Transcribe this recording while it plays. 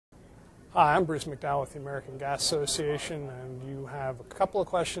Hi, I'm Bruce McDowell with the American Gas Association, and you have a couple of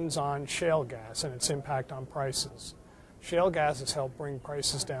questions on shale gas and its impact on prices. Shale gas has helped bring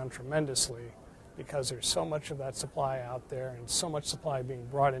prices down tremendously because there's so much of that supply out there and so much supply being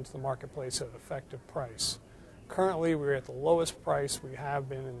brought into the marketplace at an effective price. Currently, we're at the lowest price we have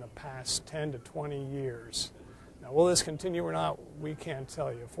been in the past 10 to 20 years. Now, will this continue or not? We can't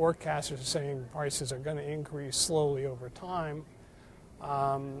tell you. Forecasters are saying prices are going to increase slowly over time.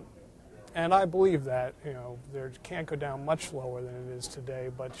 And I believe that, there can't go down much lower than it is today,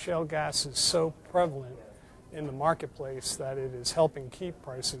 but shale gas is so prevalent in the marketplace that it is helping keep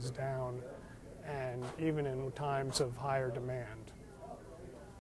prices down, and even in times of higher demand.